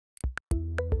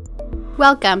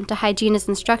Welcome to Hygiena's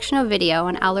instructional video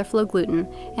on AllerFlow Gluten,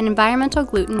 an environmental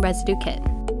gluten residue kit.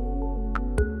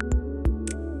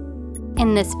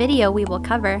 In this video, we will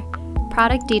cover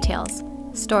product details,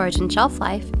 storage and shelf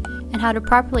life, and how to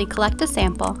properly collect a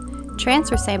sample,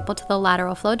 transfer sample to the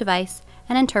lateral flow device,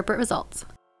 and interpret results.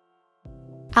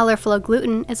 AllerFlow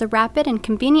Gluten is a rapid and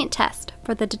convenient test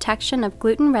for the detection of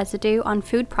gluten residue on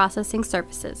food processing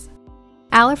surfaces.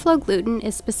 AllerFlow Gluten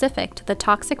is specific to the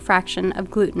toxic fraction of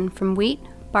gluten from wheat,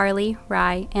 barley,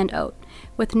 rye, and oat,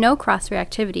 with no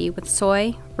cross-reactivity with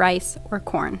soy, rice, or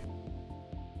corn.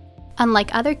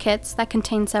 Unlike other kits that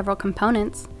contain several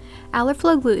components,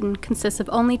 AllerFlow Gluten consists of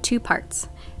only two parts,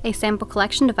 a sample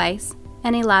collection device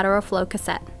and a lateral flow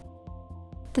cassette.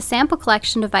 The sample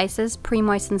collection device's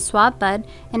pre-moistened swab bud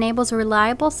enables a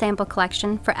reliable sample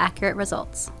collection for accurate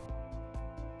results.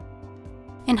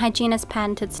 In Hygiena's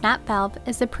patented snap valve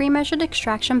is the pre-measured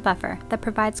extraction buffer that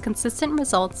provides consistent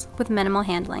results with minimal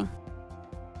handling.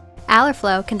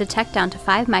 AllerFlow can detect down to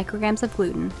 5 micrograms of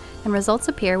gluten, and results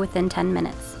appear within 10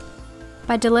 minutes.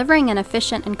 By delivering an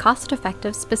efficient and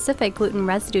cost-effective specific gluten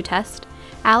residue test,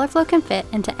 AllerFlow can fit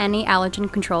into any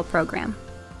allergen control program.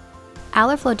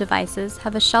 AllerFlow devices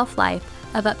have a shelf life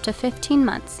of up to 15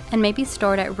 months and may be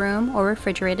stored at room or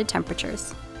refrigerated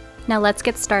temperatures. Now let's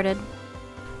get started.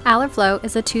 AllerFlow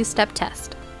is a two-step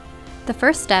test. The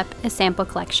first step is sample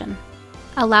collection.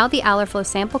 Allow the AllerFlow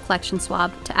sample collection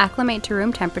swab to acclimate to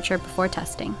room temperature before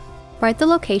testing. Write the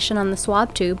location on the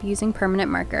swab tube using permanent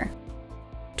marker.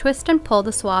 Twist and pull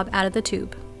the swab out of the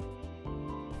tube.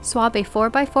 Swab a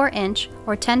 4x4 inch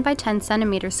or 10x10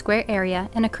 centimeter square area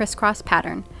in a crisscross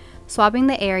pattern, swabbing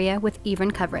the area with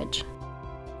even coverage.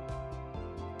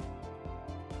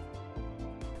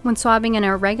 When swabbing an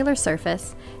irregular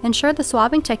surface, ensure the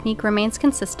swabbing technique remains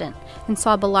consistent and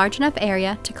swab a large enough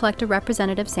area to collect a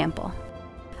representative sample.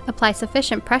 Apply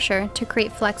sufficient pressure to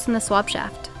create flex in the swab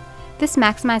shaft. This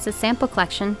maximizes sample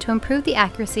collection to improve the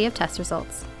accuracy of test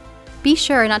results. Be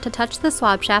sure not to touch the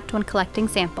swab shaft when collecting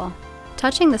sample.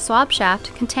 Touching the swab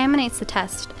shaft contaminates the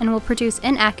test and will produce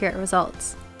inaccurate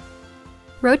results.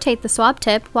 Rotate the swab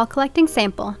tip while collecting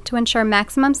sample to ensure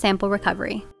maximum sample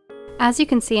recovery. As you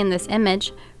can see in this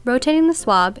image, rotating the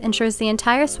swab ensures the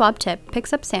entire swab tip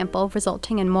picks up sample,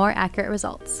 resulting in more accurate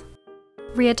results.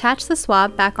 Reattach the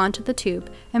swab back onto the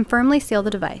tube and firmly seal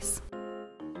the device.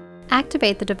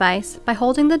 Activate the device by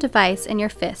holding the device in your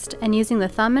fist and using the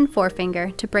thumb and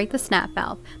forefinger to break the snap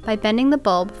valve by bending the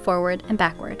bulb forward and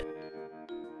backward.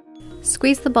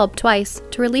 Squeeze the bulb twice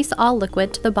to release all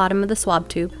liquid to the bottom of the swab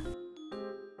tube.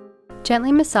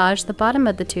 Gently massage the bottom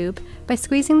of the tube by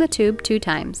squeezing the tube 2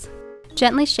 times.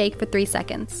 Gently shake for 3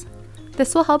 seconds.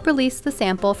 This will help release the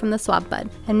sample from the swab bud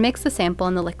and mix the sample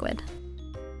in the liquid.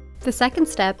 The second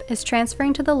step is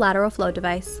transferring to the lateral flow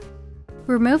device.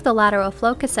 Remove the lateral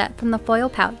flow cassette from the foil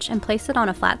pouch and place it on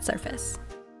a flat surface.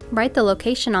 Write the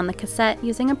location on the cassette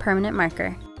using a permanent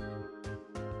marker.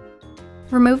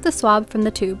 Remove the swab from the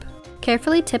tube.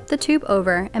 Carefully tip the tube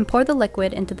over and pour the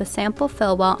liquid into the sample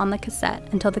fill well on the cassette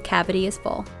until the cavity is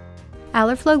full.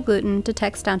 AllerFlow Gluten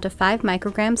detects down to 5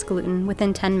 micrograms gluten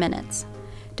within 10 minutes.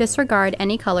 Disregard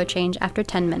any color change after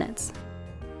 10 minutes.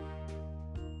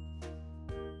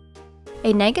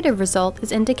 A negative result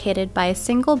is indicated by a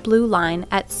single blue line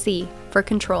at C for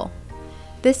control.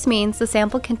 This means the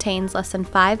sample contains less than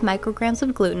 5 micrograms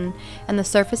of gluten and the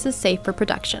surface is safe for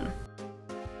production.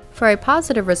 For a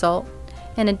positive result,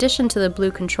 in addition to the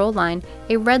blue control line,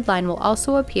 a red line will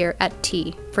also appear at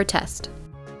T for test.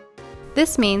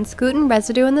 This means gluten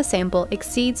residue in the sample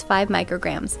exceeds 5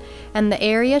 micrograms, and the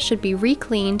area should be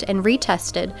re-cleaned and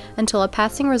retested until a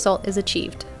passing result is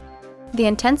achieved. The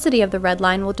intensity of the red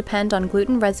line will depend on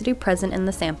gluten residue present in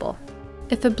the sample.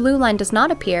 If a blue line does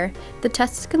not appear, the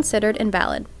test is considered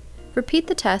invalid. Repeat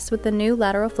the test with the new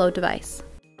lateral flow device.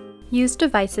 Used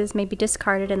devices may be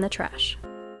discarded in the trash.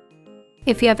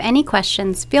 If you have any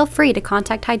questions, feel free to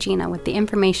contact Hygiena with the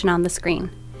information on the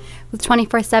screen. With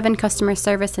 24/7 customer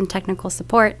service and technical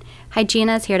support,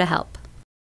 Hygiena is here to help.